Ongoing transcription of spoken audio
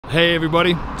Hey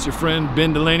everybody, it's your friend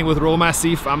Ben Delaney with Roll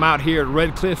Massif. I'm out here at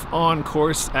Red Cliff on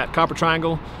course at Copper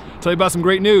Triangle. Tell you about some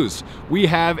great news. We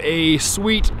have a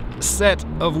sweet set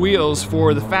of wheels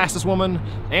for the fastest woman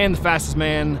and the fastest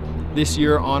man this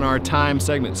year on our time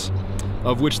segments,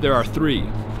 of which there are 3.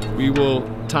 We will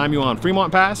time you on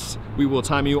Fremont Pass, we will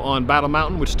time you on Battle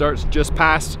Mountain, which starts just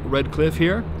past Red Cliff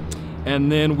here,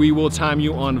 and then we will time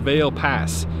you on Vail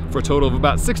Pass for a total of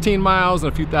about 16 miles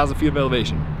and a few thousand feet of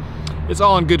elevation. It's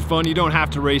all in good fun. You don't have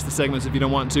to race the segments if you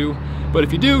don't want to, but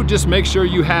if you do, just make sure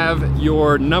you have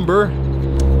your number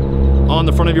on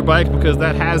the front of your bike, because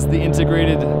that has the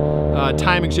integrated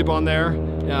timing chip on there,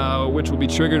 which will be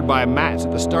triggered by mats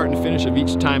at the start and finish of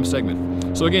each time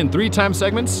segment. So again, 3 time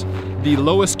segments. The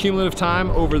lowest cumulative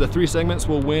time over the 3 segments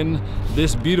will win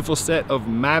this beautiful set of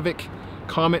Mavic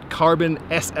Comete Carbon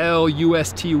SL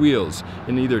UST wheels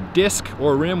in either disc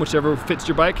or rim, whichever fits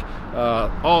your bike.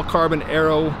 All carbon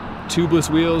aero tubeless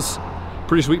wheels.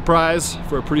 Pretty sweet prize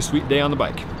for a pretty sweet day on the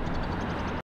bike.